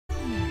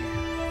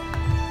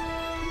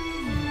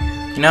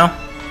You know?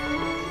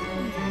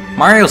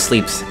 Mario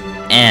sleeps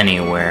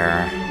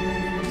anywhere.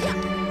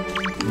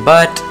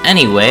 But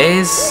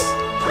anyways,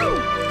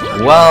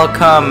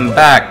 welcome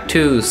back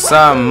to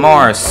some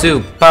more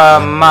Super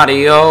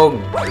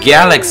Mario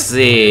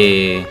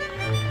Galaxy.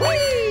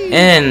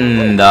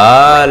 In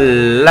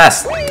the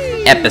last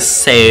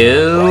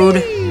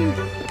episode,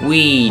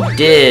 we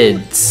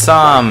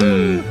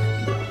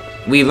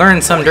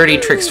learned some dirty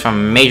tricks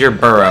from Major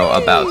Burrow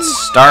about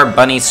Star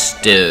Bunny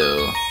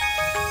Stew.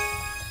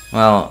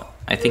 Well,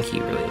 I think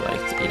he really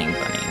liked eating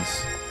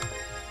bunnies.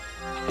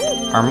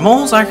 Are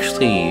moles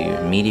actually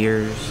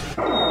meteors?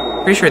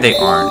 Pretty sure they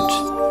aren't.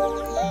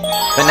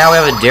 But now we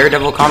have a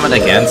daredevil comment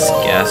against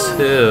guess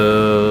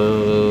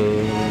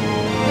who?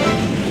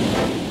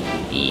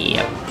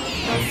 Yep.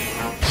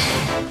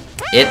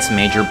 It's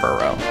Major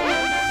Burrow.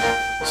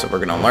 So we're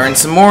gonna learn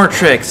some more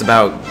tricks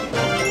about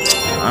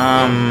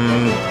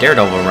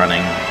daredevil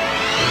running.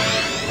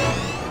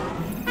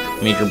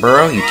 Major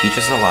Burrow, you teach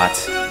us a lot.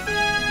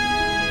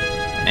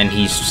 And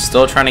he's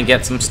still trying to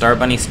get some Star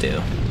Bunny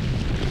stew.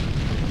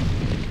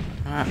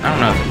 I don't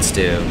know if it's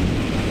stew.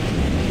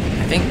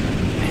 I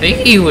think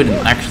he would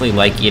actually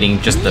like eating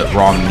just the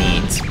raw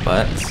meat,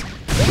 but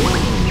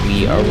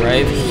we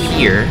arrive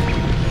here.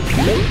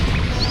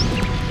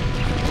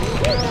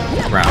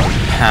 Ground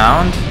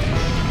pound.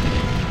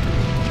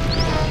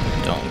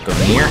 Don't go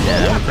near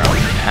him. Ground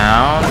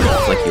pound.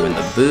 Flick you in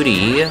the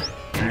booty.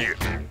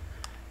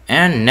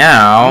 And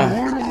now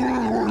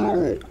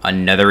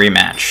another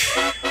rematch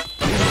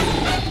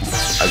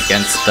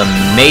against the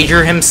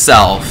Major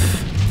himself,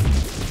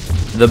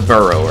 the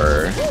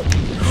Burrower.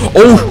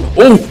 Oh,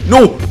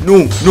 no,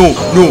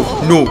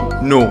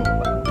 no.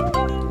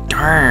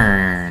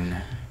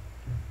 Darn.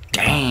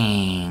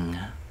 Dang.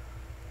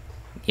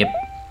 Yep,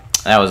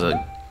 that was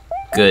a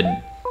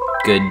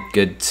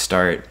good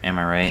start, am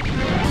I right?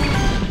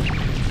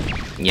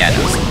 Yeah, it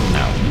was,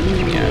 no.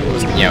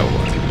 Yeah, it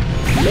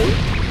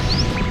wasn't.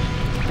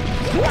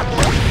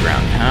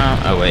 Ground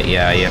pound. Oh, wait,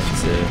 yeah, you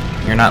have to.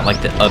 You're not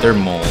like the other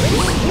moles.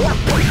 Ground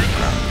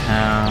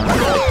pound,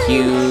 like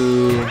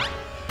you.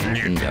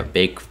 And a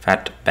big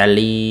fat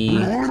belly.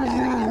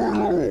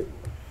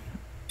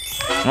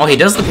 Well, he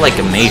does look like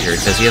a Major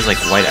because he has like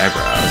white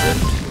eyebrows, and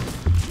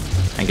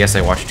I guess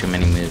I watched too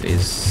many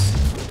movies.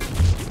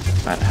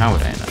 But how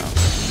would I know?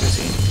 Where is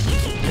he?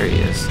 There he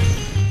is.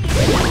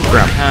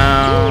 Ground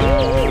pound.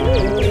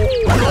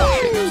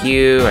 Shake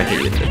you. I hit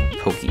you with the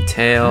pokey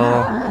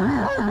tail.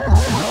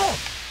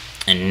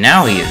 And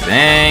now he is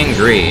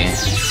angry. Let's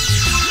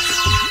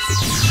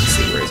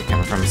see, where is he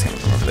coming from? He's coming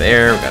from over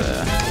there. We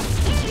gotta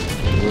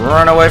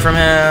run away from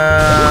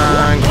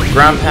him.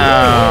 Ground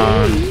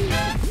pound.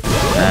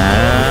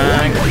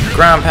 And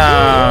ground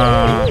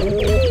pound.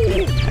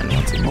 And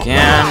once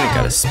again, we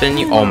gotta spin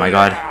you. Oh my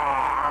god.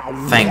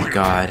 Thank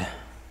god.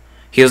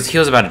 He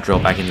was about to drill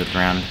back into the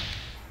ground.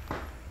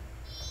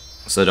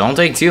 So don't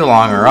take too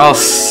long or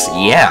else,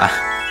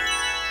 yeah.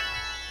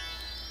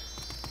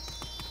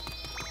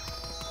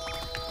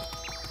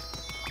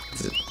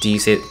 Do you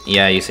say,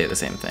 yeah, you say the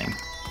same thing.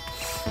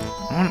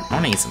 I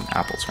want to eat some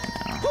apples right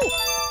now.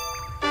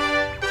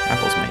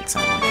 Apples might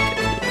sound like a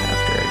good idea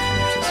after I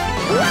finish this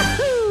video.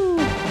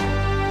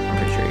 I'm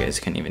pretty sure you guys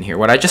couldn't even hear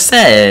what I just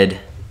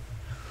said.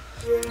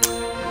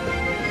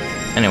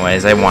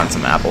 Anyways, I want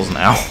some apples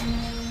now.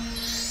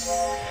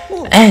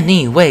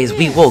 Anyways,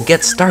 we will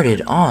get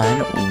started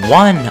on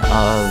one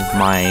of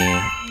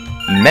my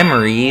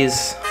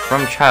memories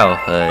from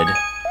childhood.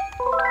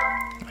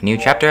 A new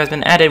chapter has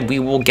been added. We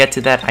will get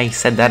to that. I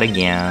said that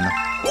again.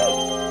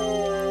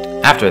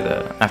 After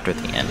the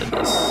end of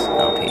this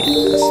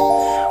LP.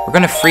 We're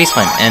gonna freeze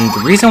flame, and the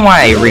reason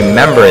why I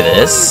remember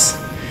this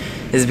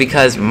is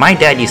because my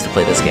dad used to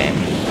play this game.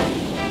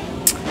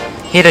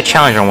 He had a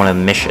challenge on one of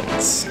the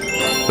missions.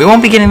 We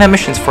won't be getting that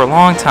missions for a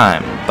long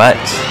time, but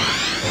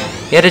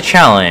he had a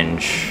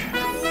challenge,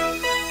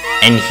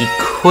 and he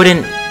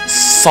couldn't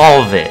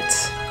solve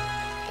it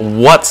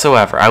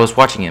whatsoever. I was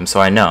watching him, so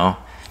I know.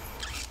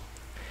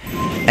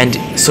 And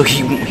so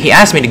he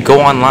asked me to go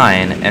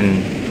online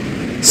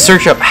and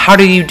search up, how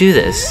do you do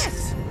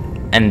this?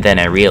 And then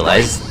I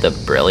realized the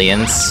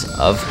brilliance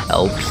of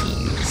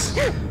LPs.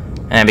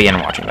 And I began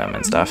watching them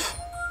and stuff.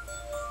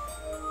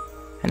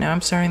 And now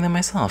I'm starting them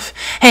myself.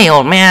 Hey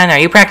old man, are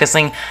you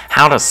practicing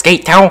how to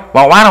skate too?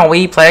 Well, why don't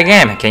we play a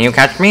game? Can you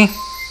catch me?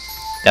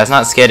 That's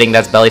not skating,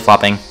 that's belly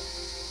flopping.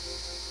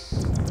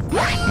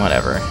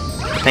 Whatever.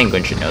 The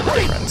penguin should know the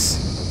difference.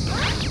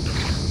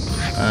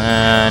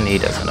 And he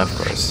doesn't, of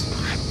course.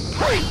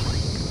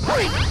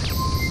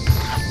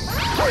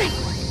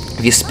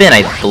 If you spin,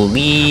 I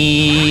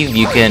believe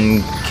you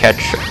can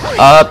catch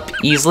up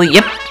easily.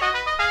 Yep.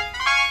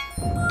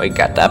 We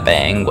got the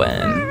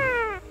penguin.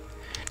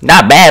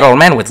 Not bad, old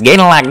man. With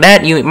skating like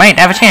that, you might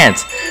have a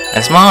chance.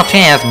 A small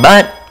chance,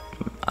 but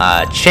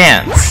a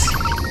chance.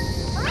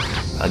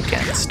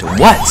 Against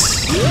what?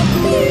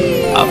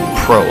 A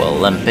pro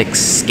Olympic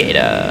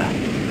skater.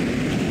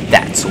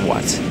 That's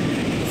what.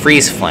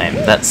 Freeze flame.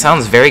 That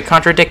sounds very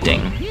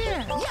contradicting.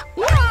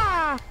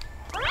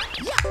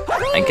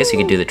 I guess you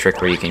could do the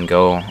trick where you can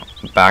go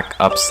back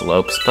up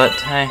slopes, but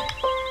hey,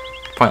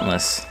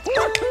 pointless.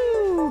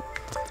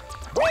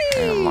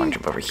 And long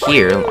jump over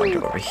here, long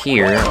jump over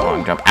here,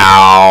 long jump.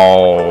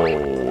 Ow!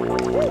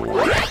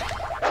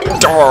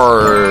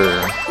 Door!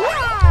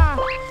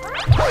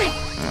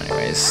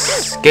 Anyways,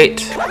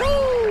 skate.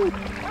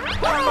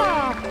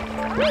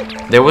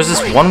 There was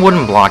this one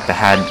wooden block that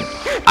had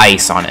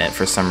ice on it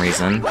for some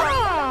reason.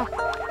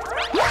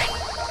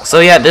 So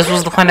yeah, this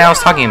was the planet I was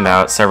talking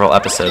about several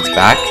episodes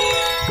back.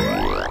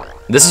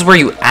 This is where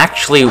you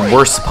actually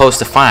were supposed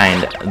to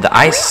find the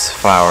ice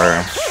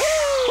flower.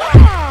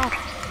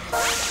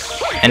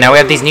 And now we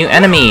have these new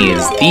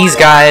enemies. These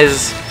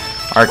guys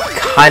are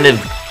kind of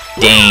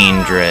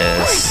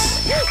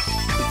dangerous.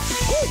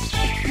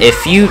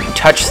 If you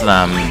touch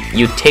them,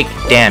 you take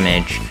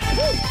damage.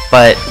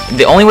 But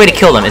the only way to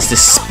kill them is to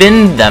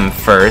spin them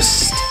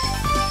first.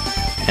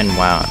 And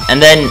wow.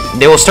 And then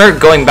they will start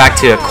going back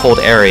to a cold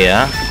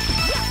area.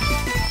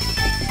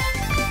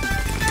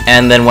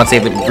 And then once they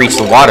reach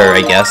the water,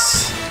 I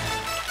guess,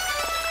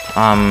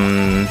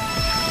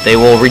 they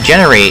will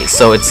regenerate.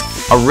 So it's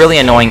a really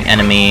annoying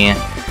enemy.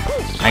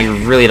 I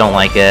really don't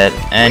like it.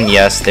 And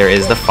yes, there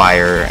is the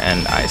fire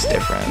and ice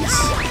difference.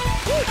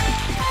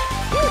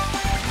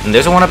 And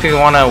there's a one up if you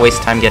want to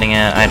waste time getting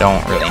it. I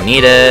don't really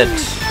need it.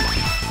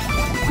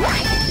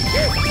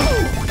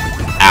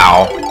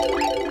 Ow.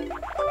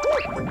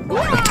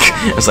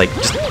 It's like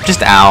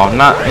just ow.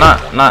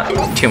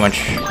 Not too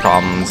much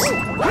problems.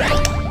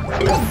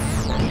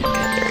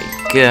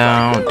 Okay,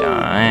 there you go.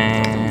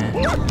 Die.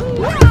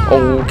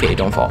 Okay,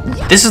 don't fall.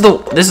 This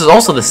is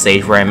also the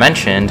stage where I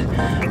mentioned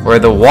where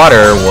the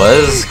water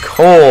was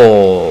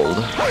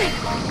cold.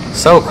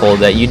 So cold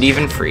that you'd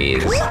even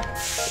freeze.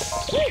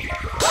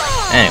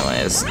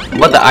 Anyways,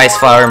 but the ice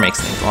flower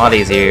makes things a lot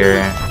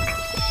easier.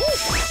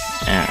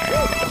 Alright,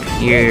 get up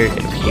here,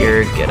 get up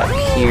here, get up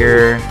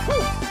here.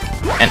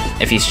 And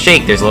if you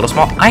shake, there's a little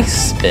small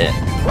ice bit.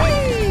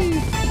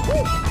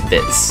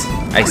 Bits.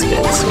 Ice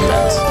bits, I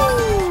meant.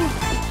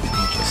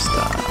 Just,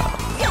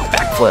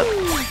 backflip.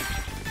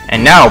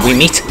 And now we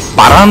meet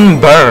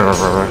Baran-Burr.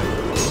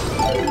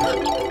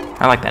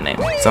 I like that name.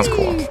 Sounds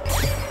cool.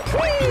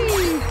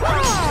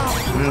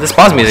 And this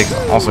boss music is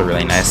also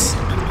really nice.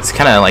 It's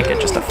kind of like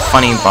just a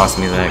funny boss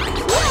music.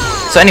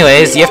 So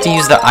anyways, you have to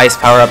use the ice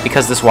power-up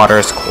because this water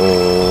is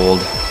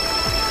cold.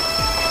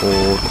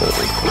 Cold, cold,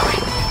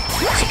 cold.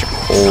 Such a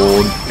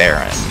cold,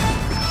 barren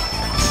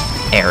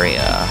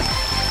area.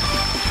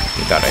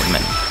 You thought I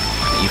meant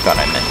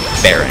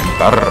barren.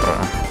 Brr.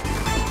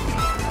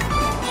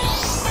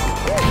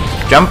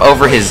 Jump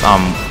over his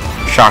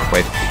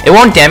shockwave. It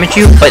won't damage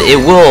you, but it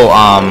will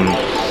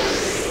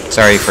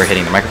sorry for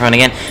hitting the microphone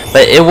again,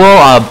 but it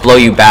will blow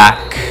you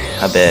back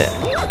a bit.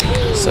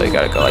 So you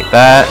gotta go like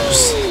that.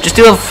 Just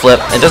do a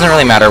flip. It doesn't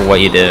really matter what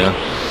you do.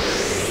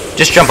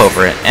 Just jump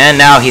over it. And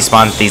now he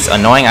spawns these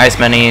annoying ice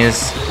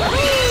minis.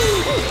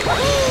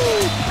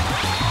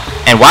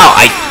 And wow,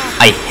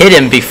 I hit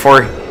him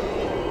before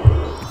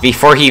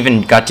he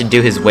even got to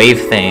do his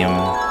wave thing.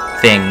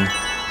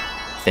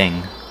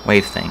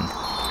 Wave thing.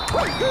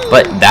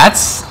 But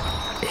that's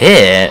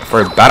it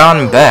for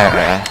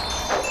Baran-Burr.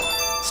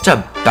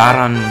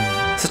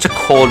 Such a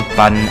cold,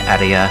 barren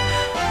area.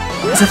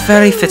 It's a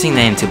very fitting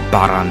name to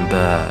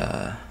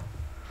Baran-Burr.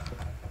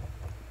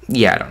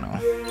 Yeah, I don't know.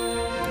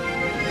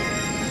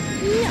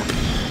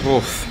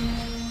 Oof.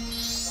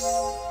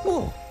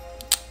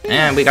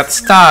 And we got the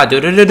star. Do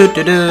do do do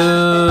do do.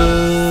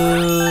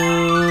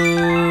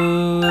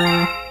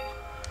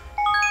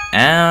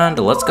 And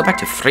let's go back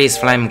to Freeze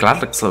Flame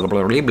Gladlix. Blah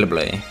blah blah blah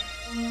blah.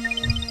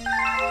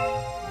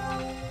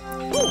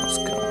 Let's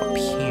go up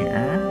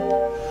here.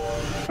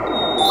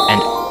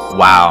 And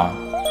wow.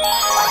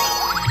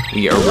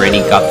 We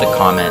already got the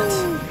comment.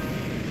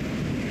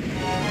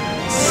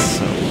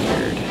 So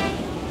weird.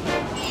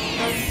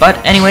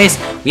 But anyways,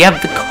 we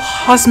have the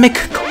Cosmic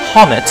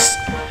Comets.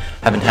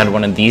 Haven't had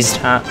one of these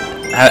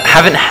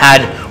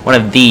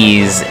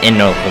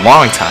in a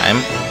long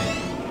time.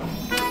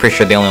 Pretty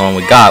sure the only one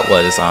we got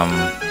was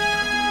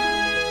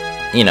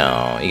you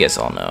know, you guys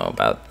all know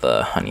about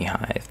the honey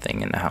hive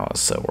thing and how I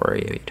was so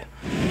worried.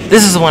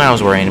 This is the one I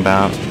was worrying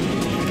about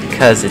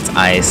because it's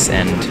ice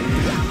and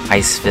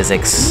ice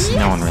physics.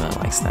 No one really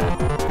likes that.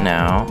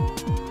 No.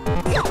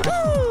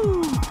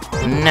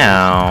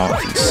 Now,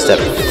 if you step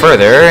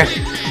further,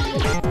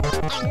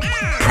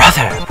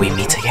 brother, we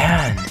meet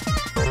again.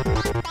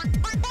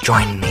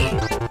 Join me.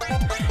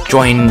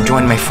 Join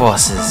my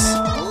forces.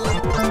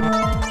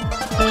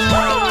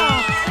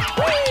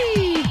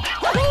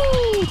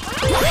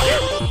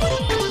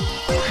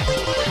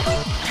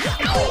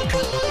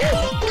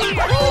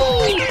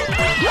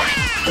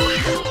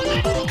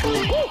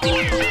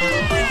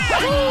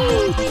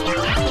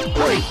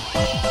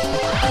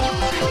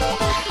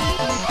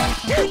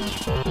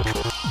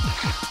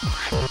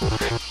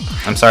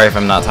 I'm sorry if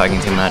I'm not talking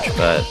too much,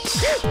 but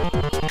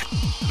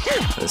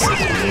this is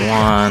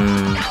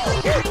one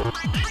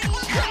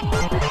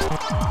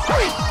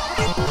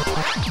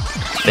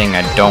thing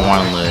I don't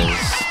want to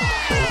lose.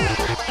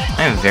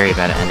 I am very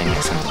bad at ending my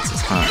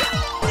sentences, huh?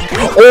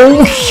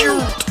 Oh,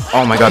 shoot!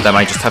 Oh my god, that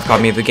might just have caught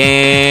me the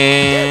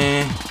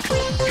game.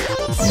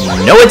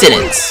 No, it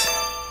didn't!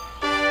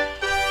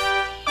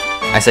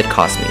 I said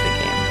cost me the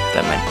game.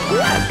 That might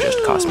have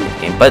just cost me the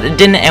game. But it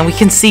didn't, and we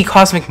can see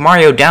Cosmic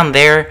Mario down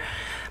there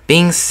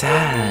being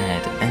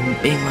sad and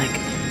being like,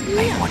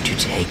 I want to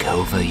take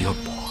over your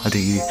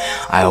body.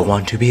 I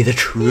want to be the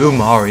true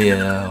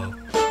Mario.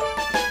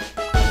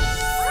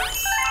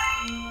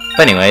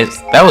 But anyways,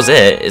 that was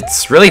it.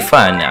 It's really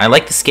fun. I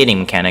like the skating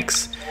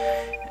mechanics.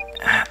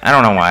 I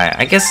don't know why.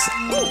 I guess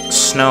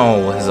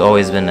snow has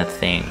always been a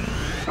thing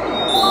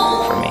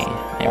for me.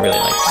 I really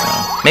like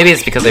snow. Maybe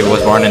it's because I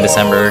was born in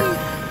December.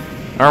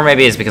 Or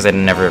maybe it's because I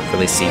never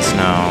really see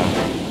snow.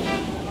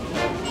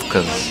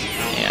 Because,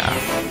 yeah.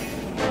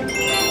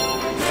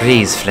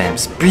 Freeze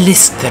flames,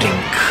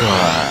 blistering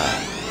cold.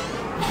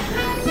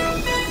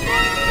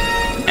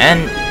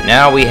 And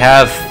now we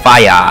have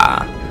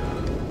fire.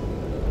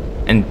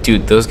 And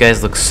dude, those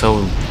guys look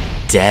so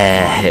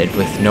dead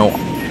with no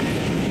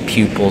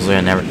pupils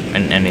and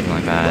anything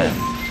like that.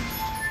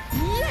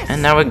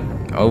 And now we're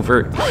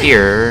over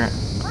here.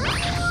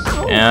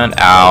 And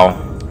ow.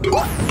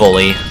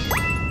 Bully. I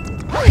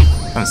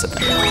haven't said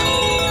that.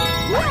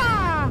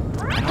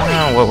 I don't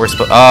know what we're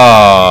supposed.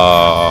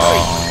 Oh.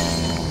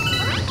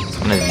 It's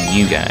one of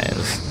you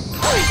guys.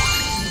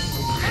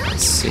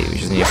 Let's see, we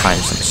just need to find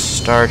some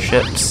star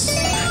chips.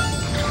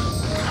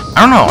 I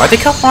don't know, are they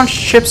called launch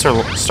chips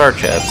or star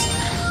chips?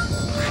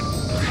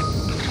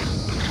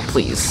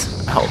 Please,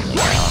 help me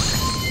out.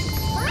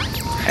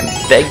 I'm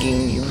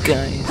begging you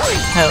guys,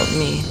 help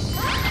me.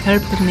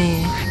 Help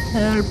me.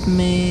 Help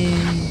me.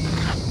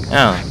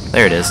 Oh,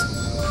 there it is.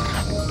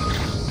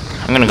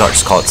 I'm gonna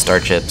just call it star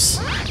chips.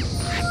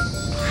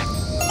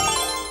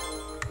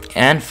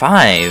 And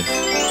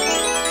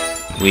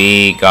 5.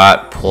 We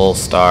got pull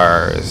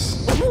stars.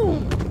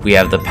 We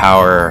have the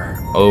power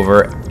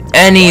over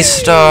any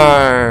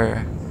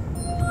star.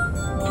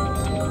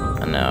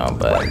 I know,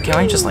 but can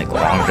I just like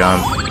long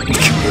jump?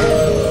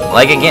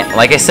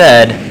 like I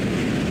said,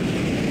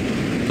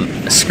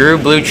 screw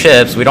blue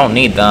chips. We don't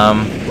need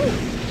them.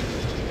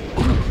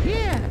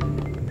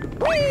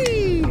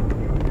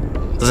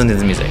 Listen to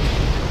the music.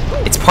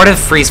 It's part of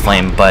freeze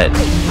flame, but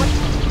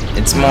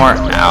it's more.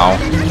 Ow.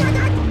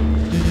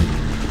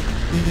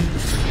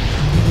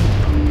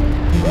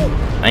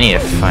 I need to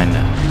find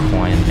a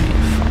coin. I need to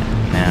find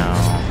it now.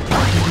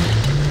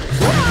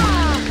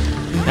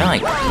 Can I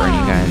like burn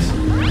you guys?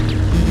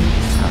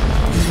 I don't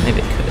know. Maybe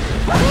it could.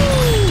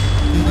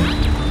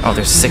 Oh,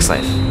 there's 6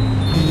 life.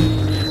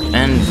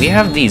 And we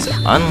have these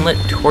unlit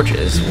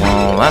torches.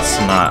 Well, that's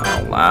not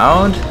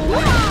allowed.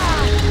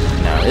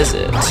 Now is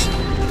it?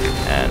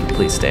 And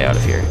please stay out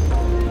of here.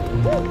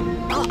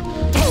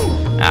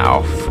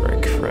 Ow.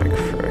 Frick, frick,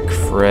 frick,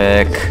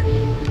 frick.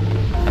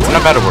 That's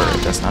not a bad word.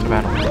 That's not a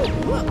bad word.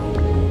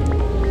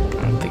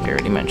 I don't think I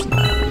already mentioned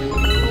that.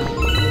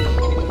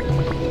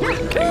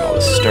 Getting all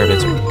the star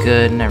bits are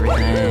good and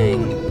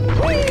everything.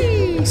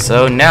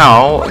 So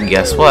now,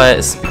 guess what?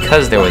 It's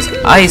because there was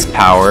ice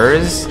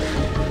powers.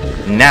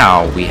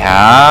 Now we have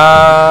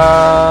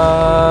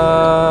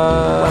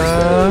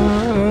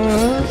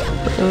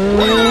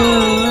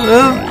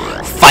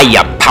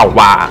fire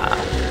power.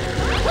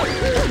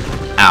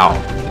 Ow.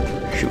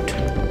 Shoot.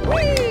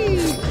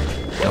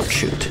 Don't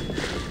shoot.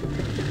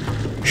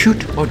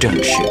 Shoot or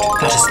don't shoot?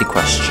 That is the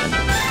question.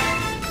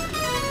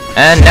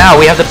 And now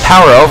we have the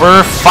power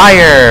over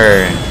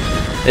fire.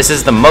 This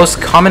is the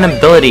most common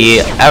ability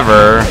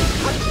ever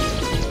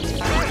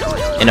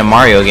in a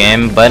Mario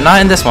game, but not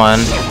in this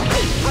one.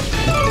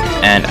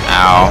 And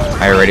ow,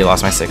 I already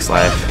lost my 6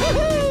 life.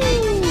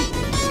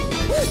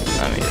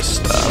 Let me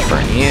just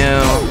burn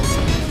you.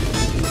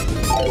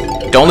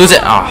 Don't lose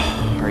it! Oh,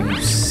 are you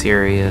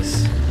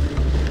serious?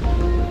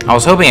 I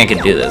was hoping I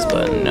could do this,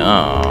 but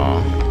no.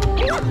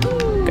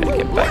 Gotta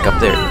get back up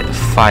there.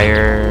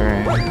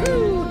 Fire.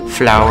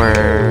 Flower.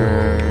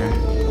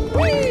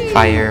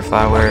 Fire,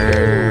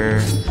 flower.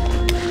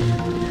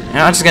 You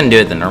know, I'm just gonna do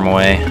it the normal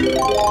way.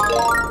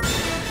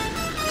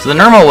 So the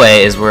normal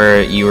way is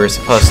where you were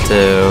supposed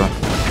to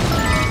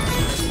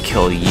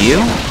kill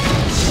you,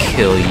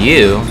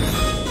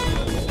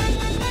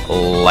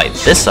 light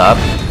this up,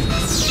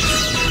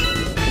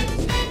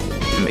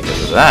 and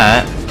because of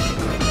that,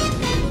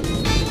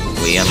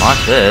 we unlock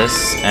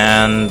this,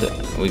 and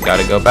we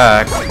gotta go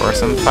back for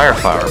some fire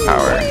flower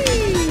power.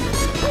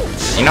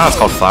 You know it's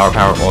called flower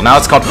power? Well, now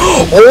it's called...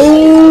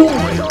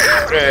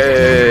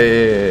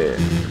 Okay!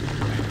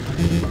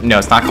 No,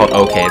 it's not called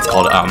okay, it's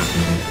called,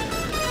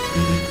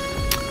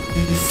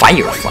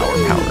 fire flower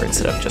power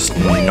instead of just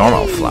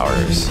normal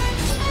flowers.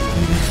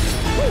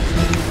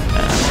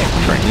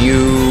 Burn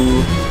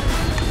you.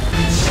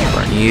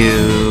 Burn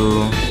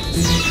you.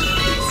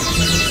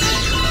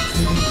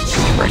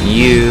 Burn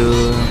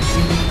you.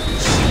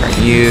 Burn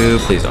you.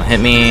 Please don't hit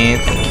me.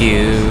 Thank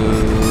you.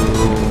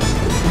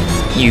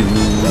 You.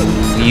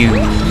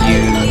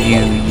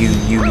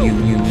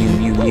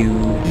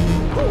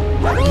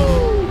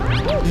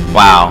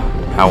 Wow,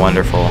 how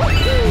wonderful.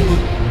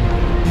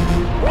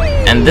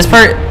 And this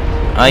part,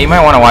 you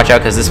might want to watch out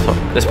because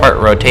this part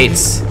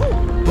rotates.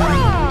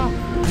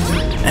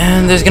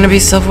 And there's gonna be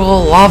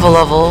several lava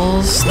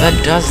levels that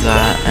does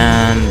that,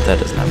 and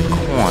that doesn't have a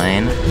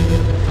coin.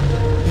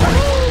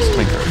 Just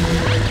like,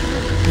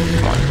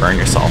 come on, burn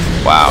yourself.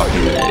 Wow,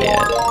 he's an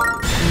idiot.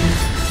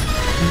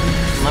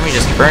 Let me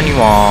just burn you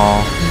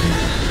all.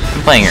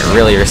 I'm playing it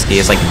really risky.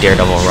 It's like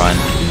Daredevil Run,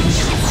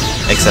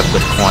 except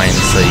with coins,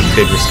 so you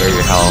could restore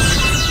your health.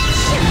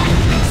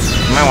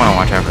 You might want to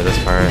watch out for this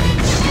part,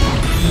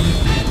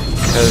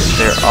 because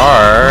there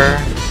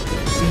are...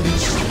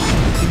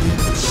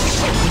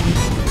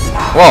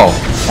 Whoa!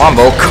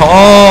 Wombo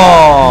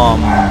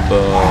combo!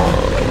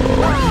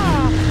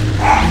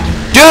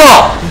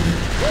 Duel!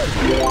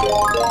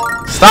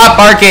 Stop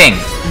barking!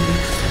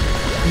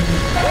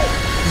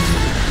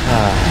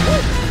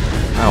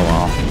 Oh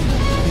well.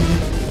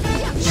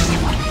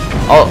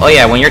 Oh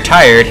yeah, when you're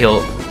tired,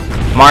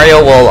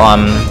 Mario will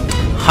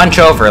hunch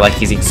over like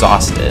he's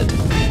exhausted.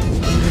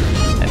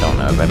 I don't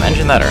know if I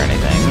mentioned that or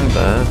anything,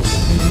 but...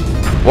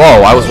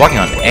 Whoa, I was walking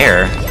on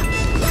air.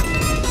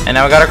 And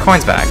now we got our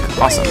coins back.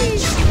 Awesome.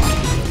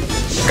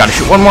 Gotta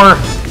shoot one more.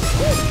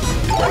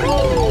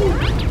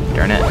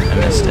 Darn it, I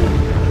missed it.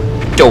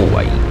 Oh,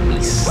 I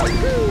missed.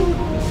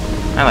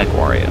 I like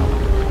Wario.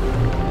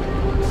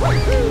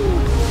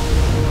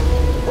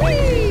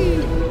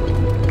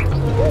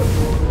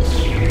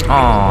 Oh,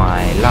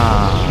 I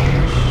lost.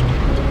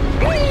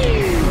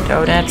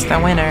 Toadette's the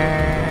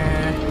winner.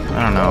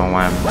 I don't know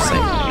why I'm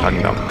talking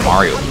about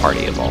Mario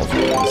Party of all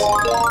things.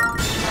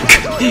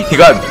 You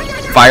got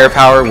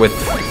firepower with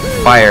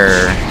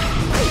fire.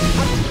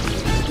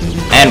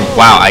 And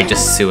wow, I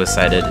just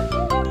suicided.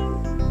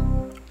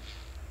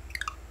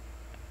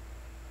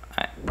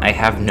 I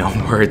have no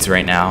words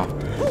right now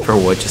for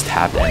what just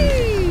happened.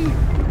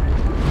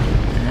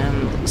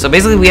 So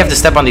basically we have to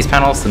step on these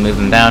panels to move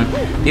them down.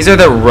 These are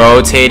the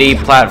rotating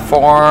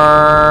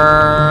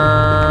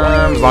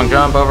platforms. Long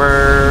jump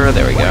over.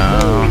 There we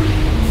go.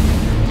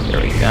 There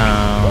we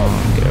go.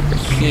 Get over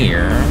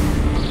here.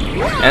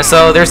 And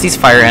so there's these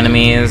fire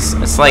enemies.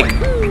 It's like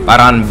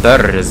Baron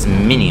Burr's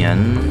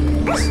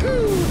minions,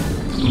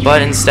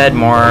 but instead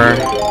more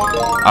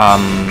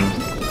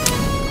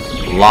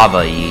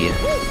lava-y.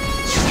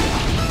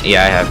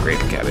 Yeah, I have great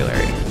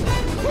vocabulary.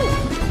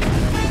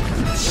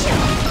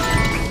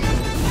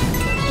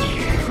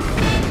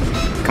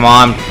 Come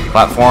on,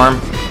 platform.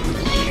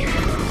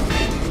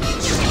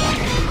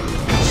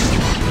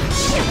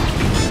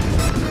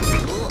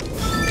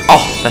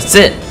 Oh, that's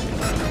it.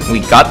 We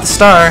got the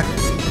star.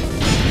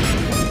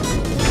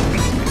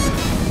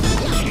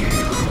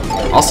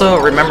 Also,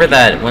 remember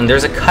that when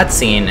there's a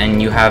cutscene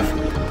and you have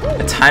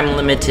a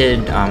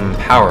time-limited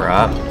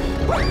power-up,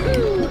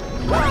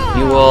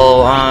 you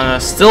will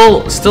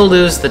still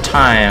lose the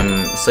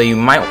time. So you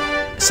might.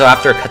 So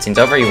after a cutscene's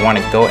over, you want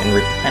to go and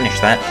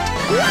replenish that.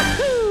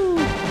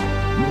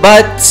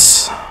 But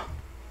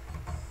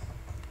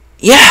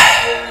yeah,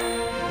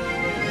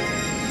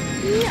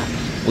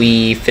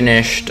 we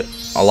finished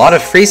a lot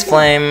of Freeze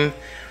Flame.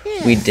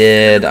 We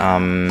did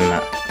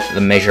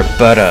the Major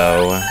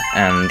Burrow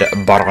and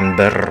Baron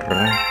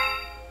Burr.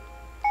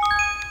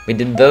 We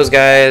did those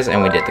guys,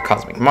 and we did the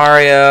Cosmic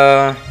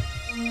Mario.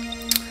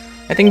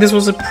 I think this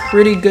was a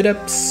pretty good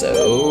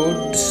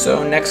episode.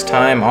 So next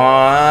time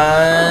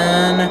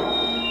on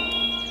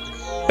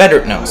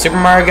Super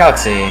Mario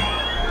Galaxy,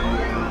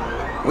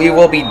 we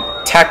will be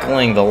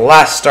tackling the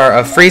last star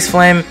of Freeze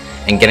Flame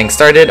and getting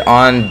started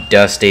on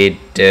Dusty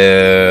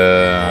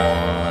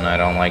Dune. I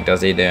don't like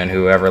Dusty Dune.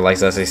 Whoever likes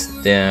Dusty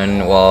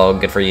Dune, well,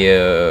 good for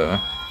you.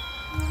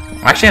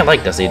 Actually, I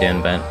like Dusty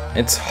Dune, but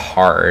it's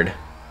hard.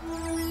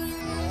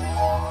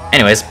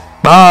 Anyways,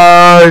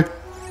 bye!